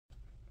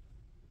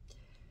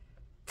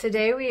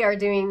Today we are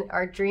doing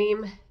our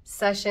dream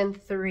session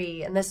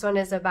 3, and this one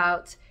is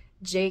about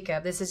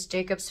Jacob. This is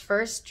Jacob's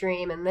first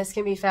dream, and this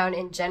can be found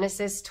in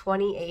Genesis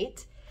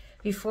 28.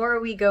 Before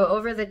we go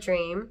over the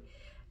dream,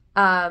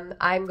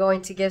 I'm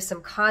going to give some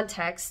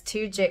context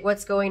to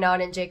what's going on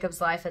in Jacob's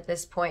life at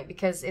this point,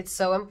 because it's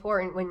so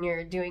important when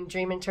you're doing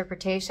dream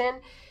interpretation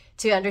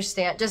to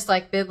understand, just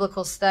like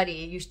biblical study,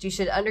 you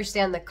should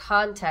understand the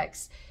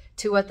context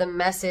to what the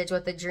message,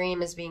 what the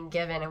dream is being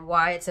given, and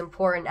why it's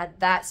important at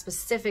that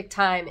specific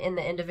time in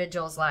the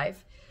individual's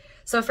life.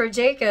 So for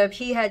Jacob,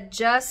 he had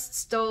just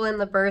stolen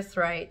the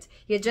birthright.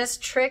 He had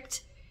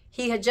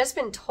just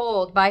been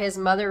told by his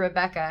mother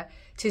Rebecca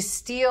to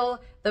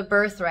steal the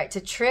birthright,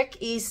 to trick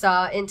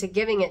Esau into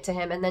giving it to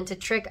him, and then to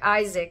trick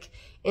Isaac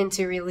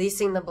into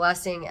releasing the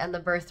blessing and the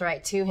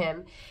birthright to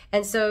him.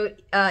 And so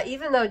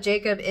even though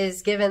Jacob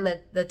is given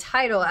the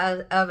title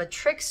of a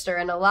trickster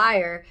and a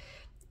liar,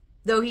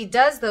 though he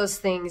does those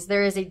things,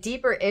 there is a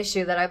deeper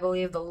issue that I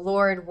believe the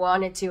Lord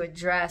wanted to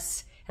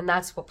address, and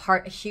that's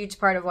a huge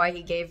part of why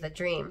he gave the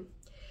dream.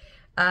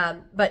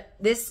 But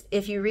this,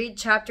 if you read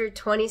chapter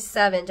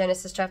 27,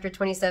 Genesis chapter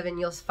 27,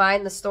 you'll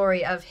find the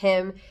story of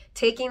him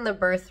taking the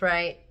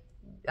birthright,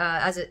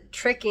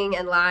 tricking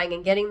and lying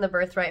and getting the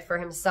birthright for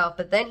himself.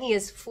 But then he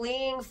is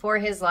fleeing for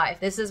his life.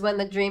 This is when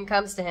the dream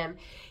comes to him.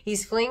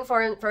 He's fleeing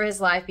for his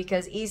life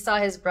because Esau,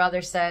 his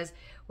brother, says,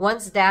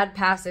 once dad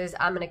passes,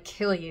 I'm going to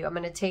kill you. I'm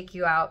going to take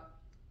you out.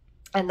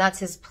 And that's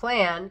his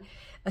plan.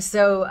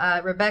 So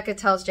Rebecca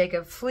tells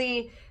Jacob,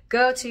 flee,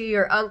 go to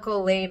your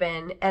uncle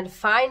Laban and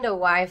find a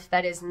wife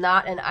that is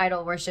not an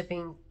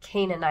idol-worshiping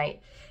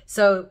Canaanite.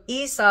 So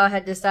Esau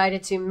had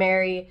decided to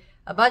marry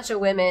a bunch of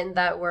women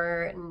that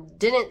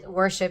didn't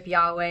worship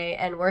Yahweh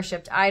and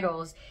worshiped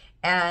idols.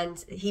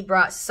 And he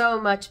brought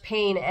so much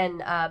pain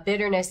and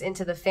bitterness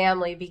into the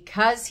family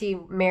because he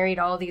married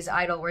all these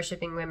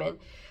idol-worshiping women.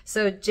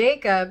 So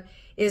Jacob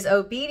is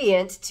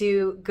obedient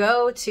to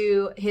go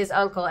to his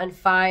uncle and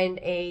find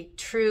a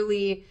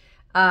truly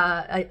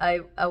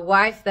a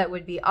wife that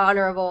would be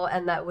honorable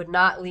and that would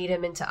not lead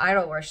him into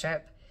idol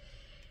worship.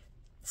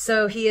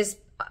 So he is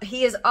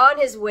on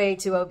his way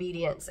to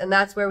obedience, and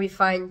that's where we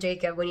find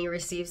Jacob when he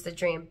receives the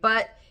dream.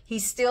 But he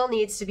still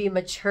needs to be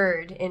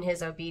matured in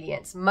his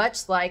obedience,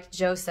 much like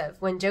Joseph.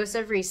 When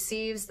Joseph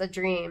receives the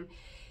dream,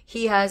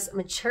 he has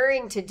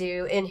maturing to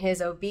do in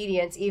his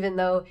obedience, even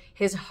though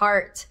his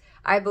heart,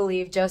 I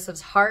believe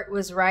Joseph's heart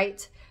was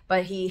right,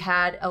 but he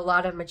had a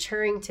lot of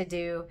maturing to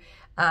do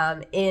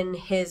in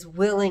his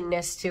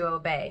willingness to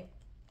obey.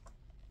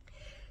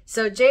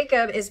 So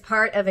Jacob is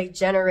part of a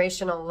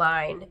generational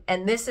line,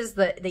 and this is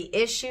the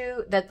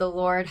issue that the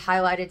Lord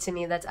highlighted to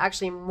me. That's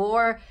actually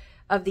more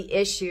of the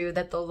issue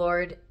that the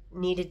Lord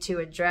needed to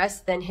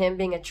address than him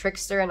being a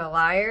trickster and a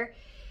liar.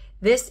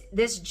 This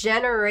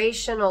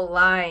generational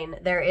line,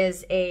 there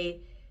is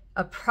a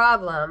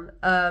problem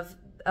of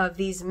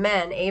these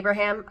men,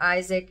 Abraham,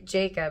 Isaac,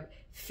 Jacob,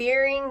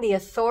 fearing the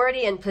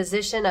authority and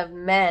position of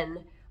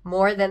men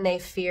more than they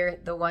fear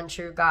the one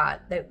true God.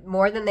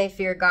 More than they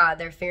fear God,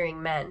 they're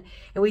fearing men.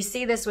 And we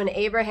see this when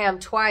Abraham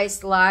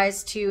twice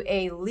lies to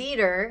a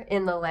leader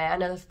in the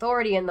land, an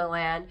authority in the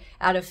land,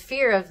 out of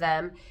fear of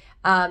them,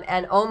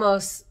 and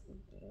almost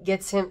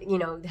gets him,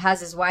 has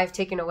his wife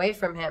taken away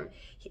from him.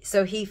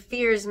 So he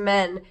fears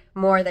men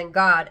more than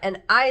God.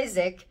 And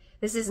Isaac,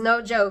 this is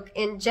no joke,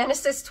 in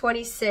Genesis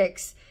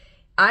 26,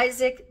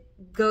 Isaac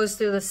goes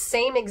through the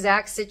same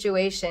exact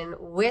situation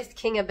with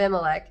King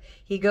Abimelech.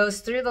 He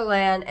goes through the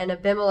land, and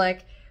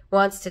Abimelech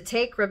wants to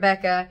take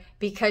Rebekah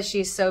because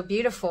she's so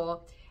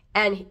beautiful,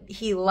 and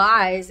he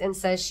lies and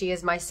says she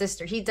is my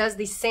sister. He does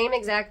the same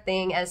exact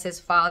thing as his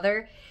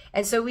father.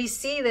 And so we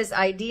see this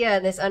idea,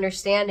 this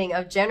understanding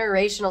of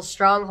generational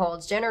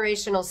strongholds,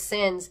 generational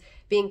sins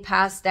being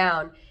passed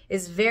down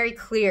is very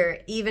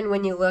clear, even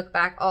when you look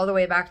back all the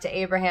way back to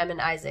Abraham and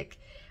Isaac.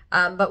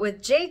 But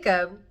with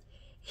Jacob,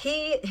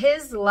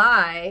 his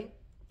lie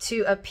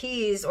to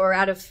appease, or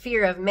out of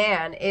fear of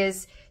man,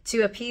 is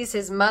to appease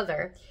his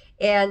mother.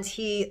 And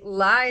he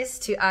lies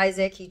to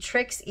Isaac, he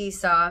tricks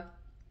Esau.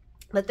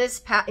 But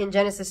this in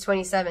Genesis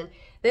 27,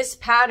 this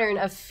pattern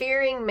of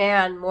fearing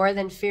man more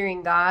than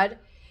fearing God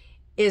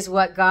is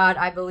what God,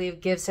 I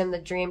believe, gives him the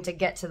dream to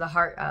get to the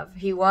heart of.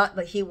 He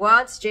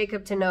wants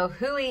Jacob to know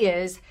who he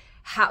is,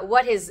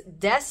 what his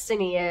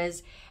destiny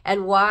is,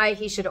 and why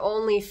he should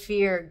only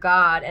fear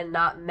God and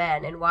not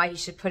men, and why he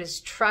should put his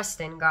trust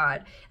in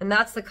God. And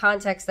that's the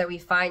context that we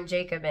find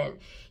Jacob in.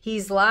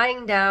 He's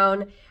lying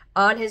down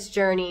on his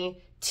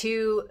journey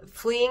to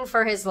fleeing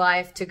for his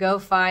life to go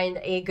find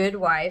a good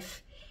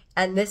wife,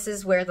 and this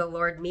is where the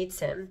Lord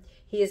meets him.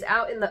 He is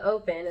out in the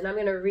open, and I'm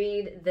going to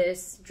read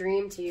this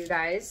dream to you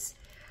guys.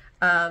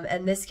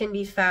 And this can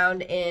be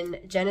found in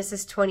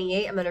Genesis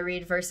 28. I'm going to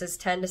read verses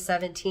 10 to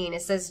 17.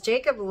 It says,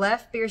 Jacob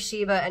left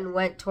Beersheba and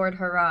went toward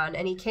Haran,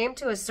 and he came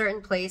to a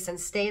certain place and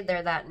stayed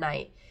there that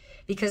night,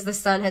 because the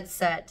sun had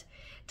set.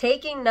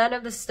 Taking one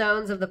of the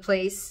stones of the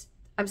place,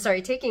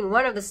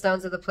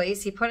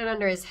 he put it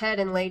under his head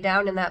and lay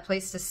down in that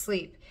place to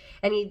sleep.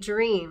 And he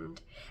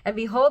dreamed, and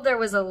behold, there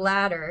was a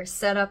ladder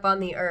set up on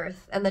the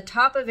earth, and the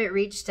top of it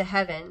reached to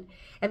heaven.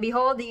 And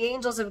behold, the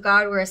angels of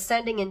God were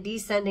ascending and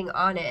descending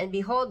on it. And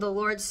behold, the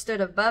Lord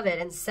stood above it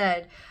and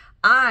said,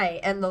 I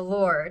am the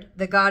Lord,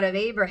 the God of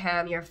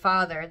Abraham your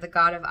father, the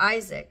God of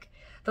Isaac.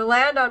 The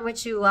land on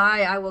which you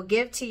lie I will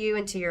give to you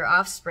and to your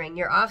offspring.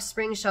 Your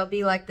offspring shall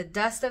be like the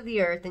dust of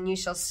the earth, and you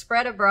shall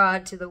spread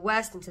abroad to the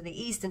west and to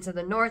the east and to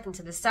the north and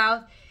to the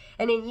south.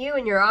 And in you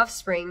and your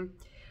offspring,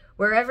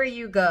 wherever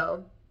you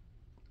go,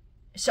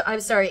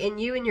 in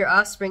you and your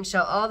offspring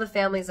shall all the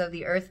families of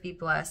the earth be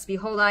blessed.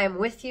 Behold, I am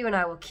with you, and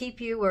I will keep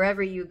you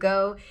wherever you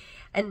go,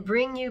 and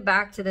bring you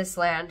back to this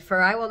land.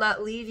 For I will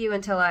not leave you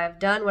until I have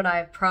done what I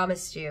have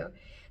promised you.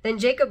 Then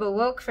Jacob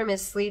awoke from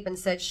his sleep and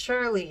said,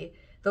 Surely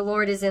the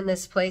Lord is in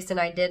this place, and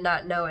I did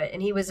not know it.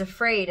 And he was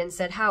afraid and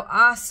said, How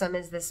awesome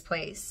is this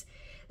place!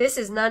 This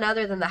is none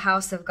other than the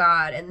house of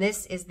God, and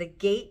this is the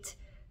gate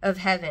of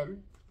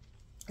heaven.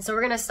 So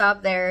we're going to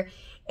stop there.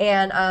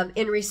 And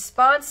in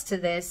response to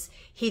this,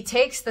 he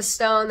takes the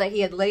stone that he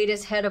had laid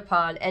his head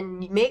upon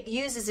and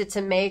uses it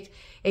to make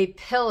a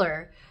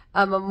pillar,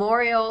 a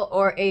memorial,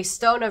 or a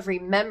stone of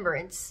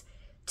remembrance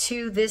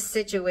to this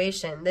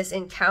situation, this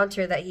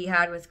encounter that he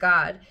had with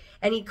God.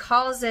 And he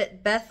calls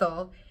it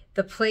Bethel,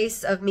 the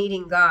place of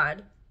meeting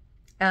God.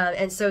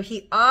 And so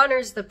he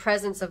honors the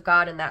presence of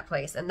God in that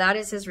place. And that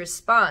is his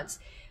response.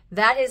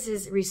 That is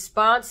his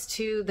response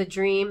to the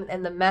dream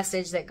and the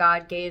message that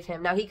God gave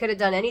him. Now, he could have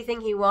done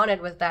anything he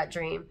wanted with that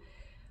dream,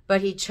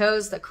 but he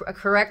chose a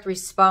correct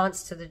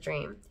response to the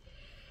dream.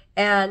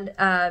 And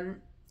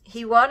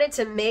he wanted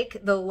to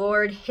make the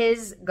Lord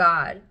his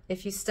God.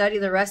 If you study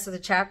the rest of the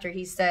chapter,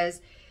 he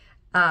says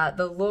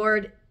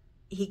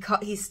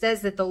he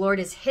says that the Lord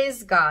is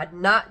his God,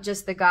 not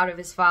just the God of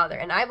his father.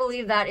 And I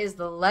believe that is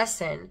the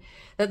lesson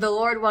that the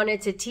Lord wanted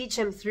to teach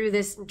him through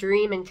this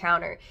dream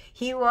encounter.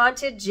 He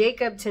wanted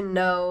Jacob to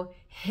know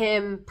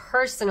him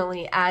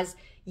personally as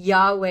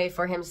Yahweh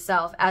for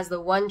himself, as the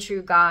one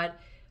true God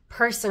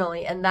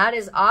personally. And that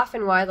is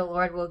often why the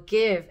Lord will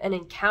give an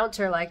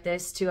encounter like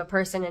this to a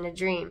person in a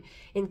dream.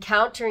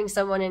 Encountering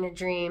someone in a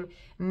dream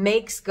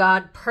makes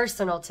God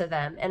personal to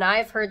them. And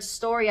I've heard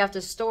story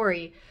after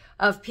story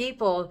of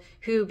people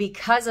who,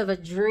 because of a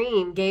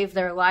dream, gave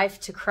their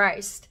life to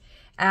Christ.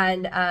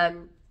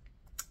 And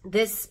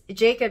this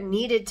Jacob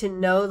needed to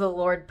know the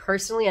Lord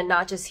personally and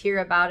not just hear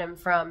about him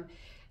from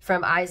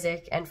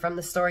Isaac and from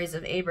the stories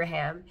of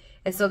Abraham.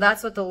 And so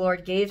that's what the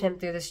Lord gave him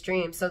through this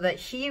dream, so that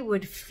he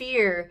would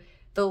fear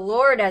the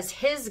Lord as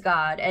his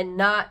God and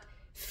not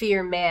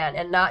fear man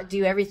and not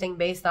do everything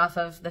based off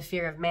of the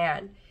fear of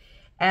man.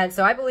 And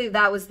so I believe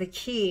that was the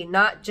key,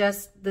 not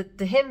just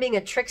the him being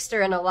a trickster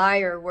and a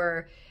liar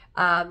were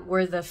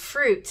the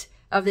fruit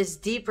of this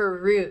deeper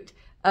root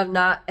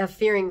of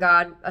fearing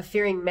God, of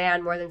fearing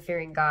man more than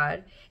fearing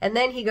God. And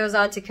then he goes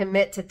on to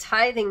commit to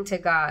tithing to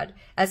God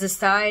as a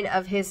sign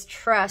of his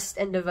trust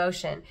and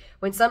devotion.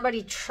 When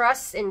somebody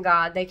trusts in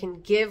God, they can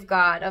give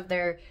God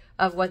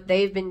of what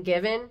they've been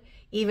given,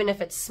 even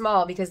if it's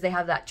small, because they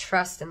have that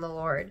trust in the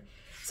Lord.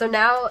 So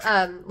now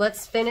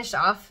let's finish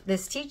off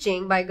this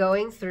teaching by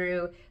going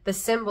through the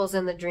symbols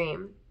in the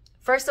dream.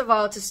 First of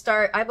all, to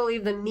start, I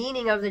believe the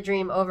meaning of the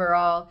dream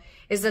overall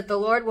is that the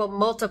Lord will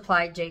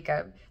multiply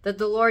Jacob, that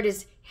the Lord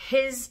is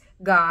his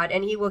God,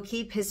 and he will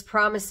keep his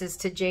promises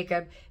to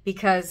Jacob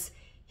because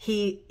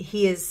he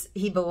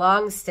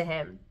belongs to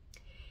him.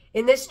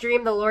 In this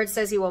dream, the Lord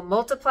says he will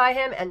multiply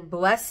him and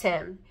bless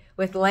him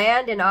with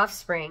land and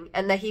offspring,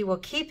 and that he will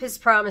keep his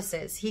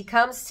promises. He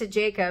comes to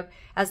Jacob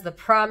as the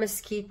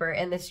promise keeper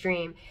in this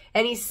dream,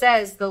 and he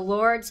says, the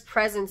Lord's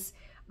presence,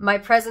 my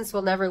presence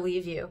will never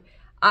leave you.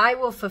 I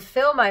will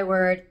fulfill my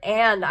word,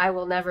 and I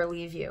will never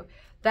leave you.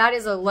 That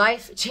is a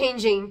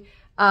life-changing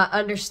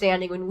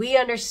understanding. When we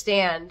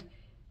understand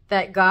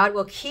that God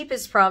will keep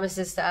his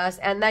promises to us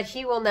and that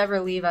he will never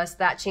leave us,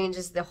 that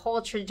changes the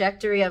whole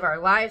trajectory of our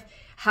life,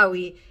 how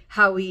we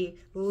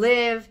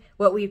live,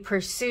 what we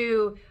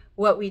pursue,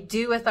 what we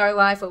do with our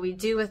life, what we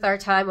do with our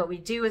time, what we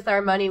do with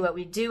our money, what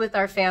we do with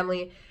our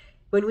family.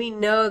 When we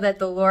know that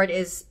the Lord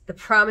is the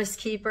promise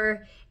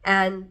keeper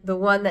and the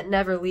one that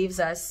never leaves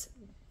us,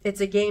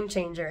 it's a game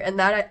changer. And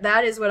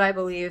that is what I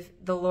believe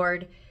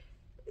the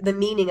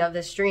meaning of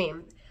this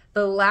dream.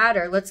 The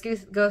ladder, let's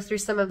go through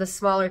some of the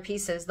smaller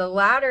pieces. The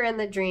ladder in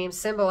the dream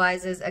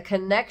symbolizes a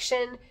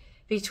connection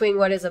between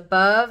what is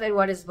above and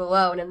what is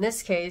below. And in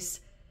this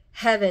case,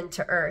 heaven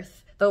to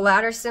earth. The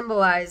ladder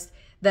symbolized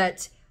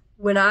that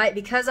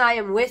because I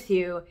am with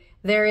you,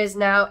 there is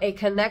now a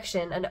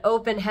connection, an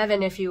open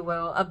heaven, if you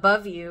will,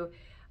 above you,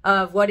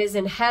 of what is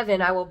in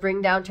heaven I will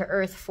bring down to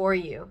earth for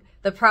you.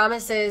 The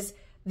promises,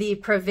 the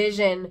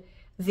provision,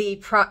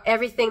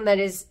 everything that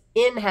is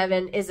in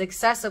heaven is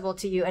accessible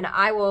to you, and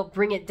I will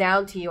bring it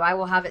down to you. I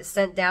will have it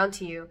sent down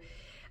to you.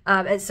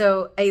 And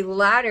so a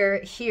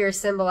ladder here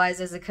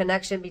symbolizes a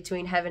connection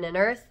between heaven and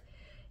earth,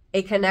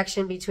 a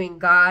connection between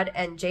God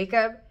and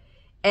Jacob,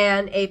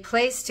 and a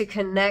place to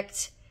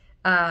connect.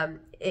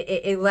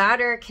 A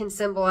ladder can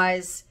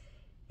symbolize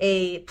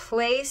a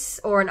place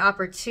or an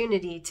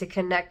opportunity to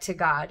connect to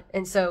God.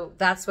 And so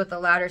that's what the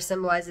ladder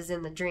symbolizes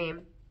in the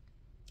dream.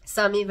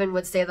 Some even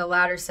would say the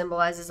ladder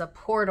symbolizes a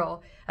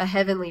portal, a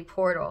heavenly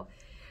portal.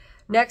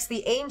 Next,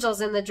 the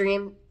angels in the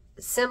dream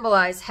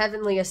symbolize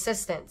heavenly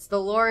assistance. The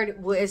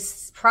Lord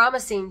is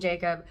promising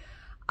Jacob,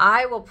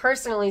 I will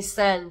personally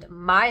send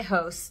my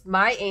hosts,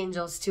 my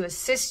angels, to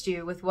assist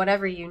you with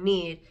whatever you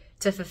need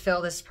to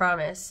fulfill this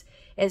promise.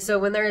 And so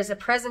when there is a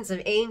presence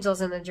of angels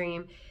in the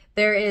dream,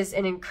 there is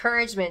an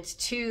encouragement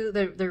to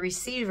the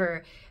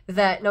receiver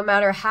that no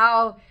matter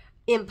how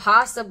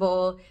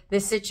impossible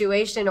this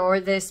situation or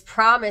this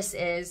promise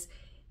is,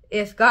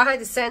 if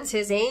God sends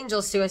his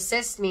angels to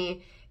assist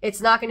me,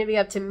 it's not going to be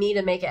up to me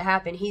to make it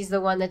happen. He's the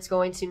one that's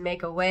going to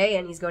make a way,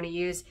 and he's going to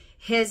use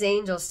his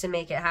angels to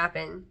make it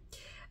happen.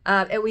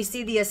 And we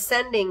see the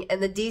ascending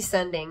and the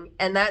descending,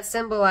 and that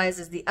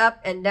symbolizes the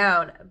up and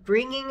down,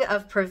 bringing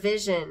of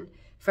provision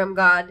from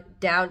God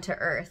down to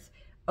earth.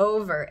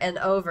 Over and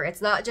over.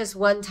 It's not just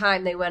one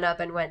time they went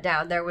up and went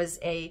down. There was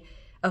a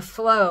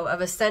flow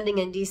of ascending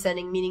and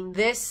descending, meaning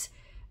this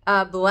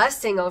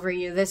blessing over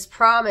you, this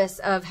promise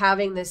of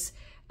having this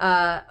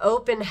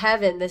open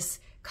heaven, this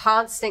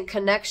constant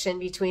connection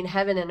between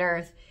heaven and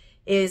earth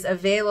is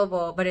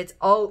available, but it's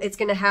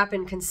going to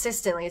happen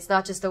consistently. It's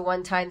not just a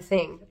one-time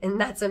thing,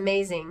 and that's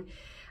amazing.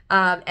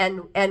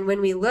 And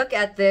when we look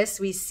at this,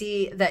 we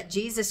see that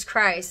Jesus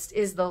Christ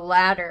is the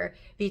ladder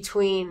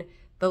between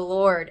the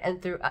Lord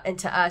and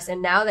to us. And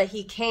now that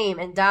he came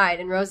and died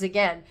and rose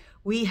again,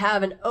 we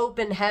have an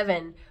open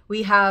heaven.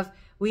 We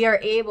are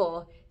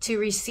able to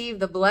receive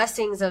the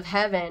blessings of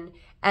heaven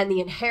and the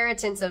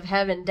inheritance of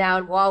heaven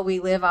down while we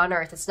live on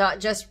earth. It's not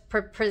just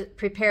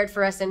prepared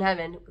for us in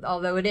heaven,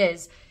 although it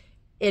is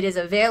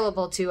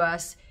available to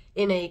us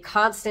in a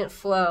constant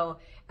flow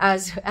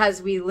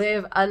as we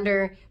live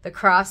under the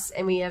cross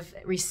and we have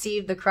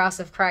received the cross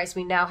of Christ.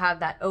 We now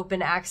have that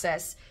open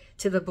access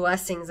to the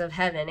blessings of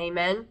heaven.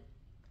 Amen.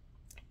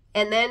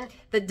 And then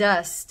the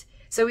dust.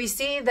 So we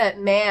see that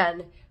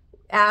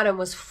Adam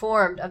was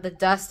formed of the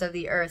dust of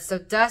the earth. So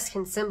dust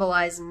can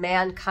symbolize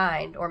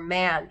mankind, or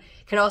man.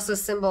 Can also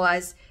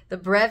symbolize the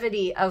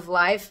brevity of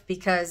life,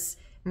 because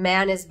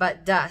man is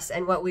but dust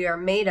and what we are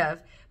made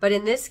of. But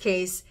in this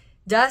case,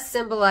 dust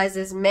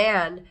symbolizes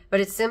man, but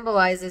it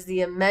symbolizes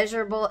the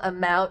immeasurable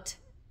amount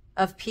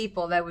of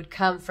people that would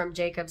come from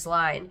Jacob's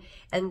line.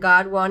 And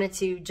God wanted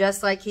to,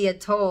 just like he had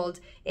told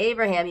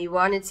Abraham, he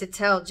wanted to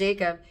tell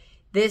Jacob,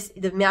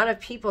 the amount of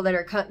people that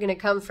are going to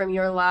come from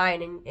your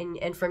line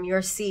and from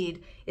your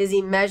seed is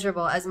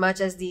immeasurable, as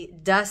much as the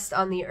dust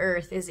on the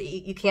earth is.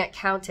 You can't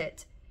count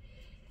it.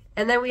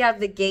 And then we have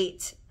the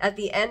gate. At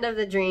the end of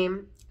the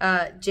dream,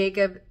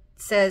 Jacob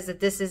says that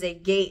this is a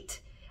gate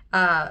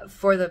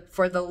for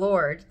the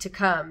Lord to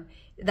come.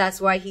 That's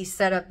why he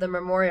set up the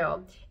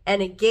memorial.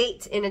 And a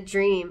gate in a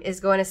dream is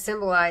going to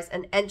symbolize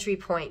an entry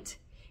point.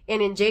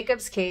 And in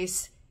Jacob's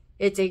case,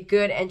 it's a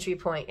good entry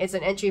point. It's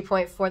an entry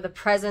point for the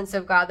presence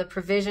of God, the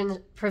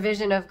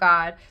provision of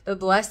God, the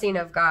blessing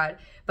of God.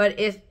 But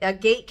if a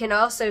gate can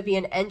also be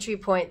an entry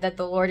point that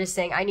the Lord is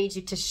saying, I need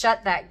you to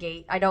shut that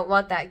gate. I don't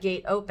want that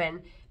gate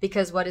open,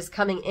 because what is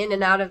coming in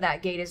and out of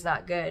that gate is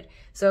not good.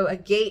 So a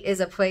gate is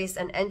a place,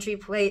 an entry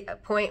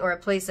point, or a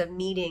place of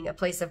meeting, a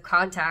place of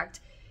contact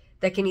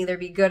that can either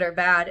be good or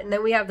bad. And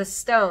then we have the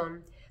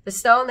stone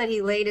that he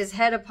laid his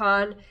head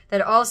upon,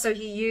 that also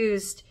he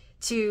used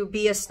to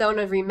be a stone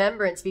of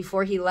remembrance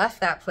before he left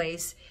that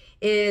place.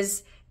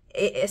 Is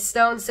a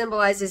stone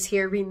symbolizes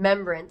here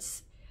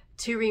remembrance,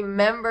 to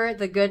remember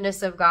the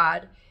goodness of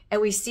God.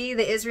 And we see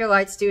the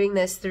Israelites doing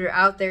this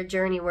throughout their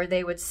journey, where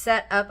they would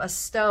set up a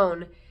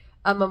stone,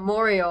 a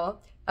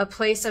memorial, a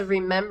place of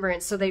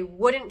remembrance, so they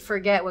wouldn't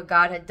forget what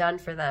God had done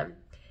for them.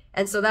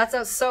 And so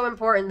that's so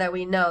important that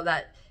we know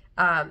that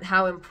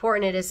how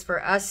important it is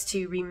for us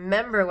to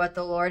remember what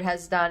the Lord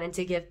has done and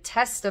to give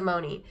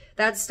testimony.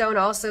 That stone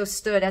also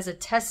stood as a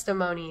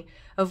testimony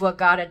of what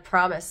God had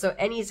promised. So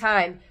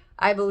anytime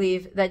I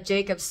believe that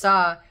Jacob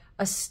saw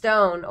a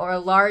stone or a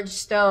large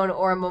stone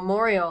or a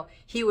memorial,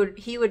 he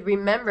would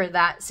remember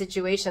that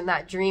situation,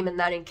 that dream, and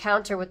that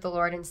encounter with the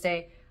Lord and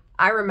say,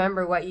 I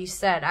remember what you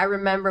said. I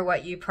remember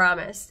what you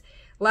promised.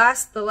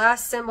 The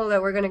last symbol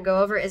that we're going to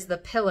go over is the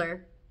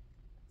pillar.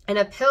 And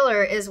a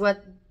pillar is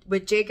what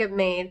Jacob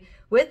made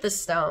with the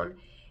stone.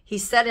 He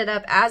set it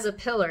up as a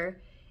pillar.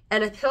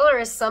 And a pillar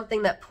is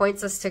something that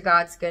points us to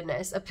God's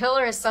goodness. A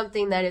pillar is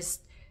something that is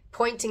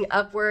pointing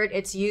upward.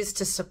 It's used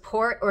to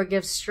support or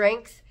give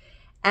strength.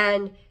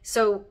 And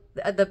so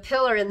the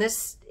pillar in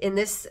this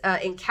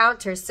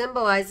encounter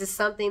symbolizes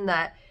something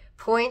that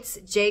points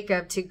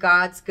Jacob to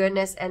God's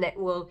goodness, and it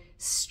will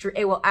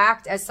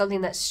act as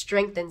something that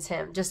strengthens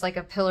him, just like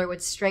a pillar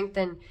would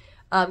strengthen,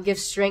 give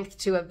strength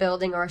to a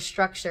building or a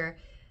structure.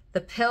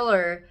 The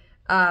pillar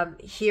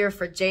here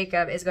for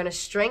Jacob is going to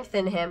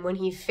strengthen him when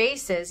he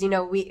faces,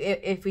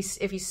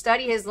 if you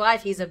study his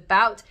life, he's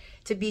about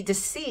to be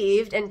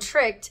deceived and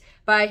tricked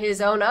by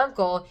his own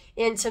uncle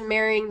into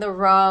marrying the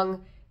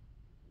wrong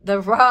the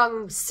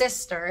wrong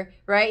sister,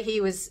 right? He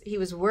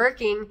was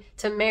working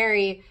to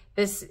marry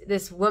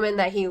this woman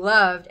that he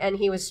loved, and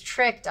he was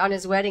tricked on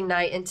his wedding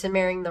night into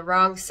marrying the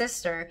wrong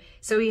sister.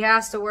 So he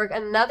has to work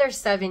another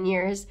 7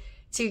 years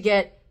to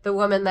get the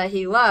woman that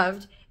he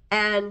loved.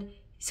 And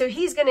so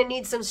he's going to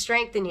need some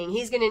strengthening.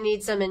 He's going to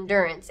need some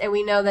endurance. And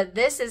we know that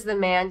this is the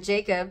man,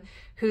 Jacob,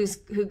 who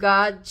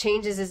God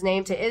changes his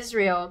name to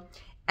Israel.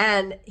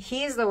 And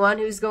he's the one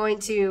who's going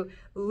to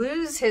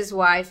lose his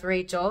wife,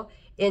 Rachel,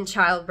 in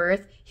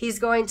childbirth. He's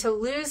going to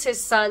lose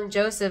his son,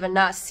 Joseph, and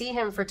not see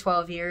him for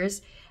 12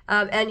 years.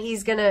 And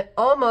he's going to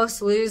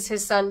almost lose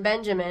his son,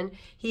 Benjamin.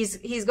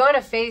 He's going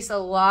to face a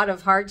lot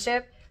of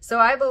hardship. So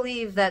I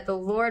believe that the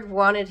Lord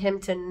wanted him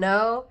to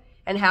know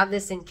and have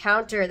this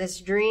encounter, this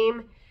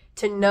dream,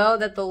 to know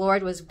that the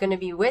Lord was going to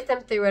be with him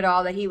through it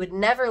all, that he would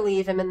never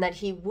leave him, and that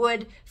he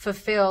would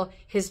fulfill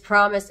his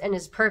promise and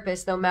his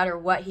purpose no matter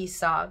what he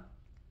saw.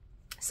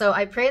 So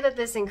I pray that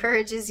this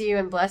encourages you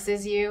and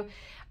blesses you.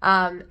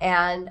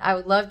 And I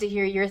would love to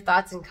hear your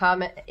thoughts and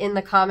comment in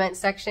the comment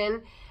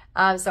section.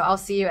 So I'll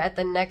see you at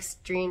the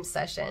next dream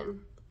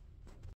session.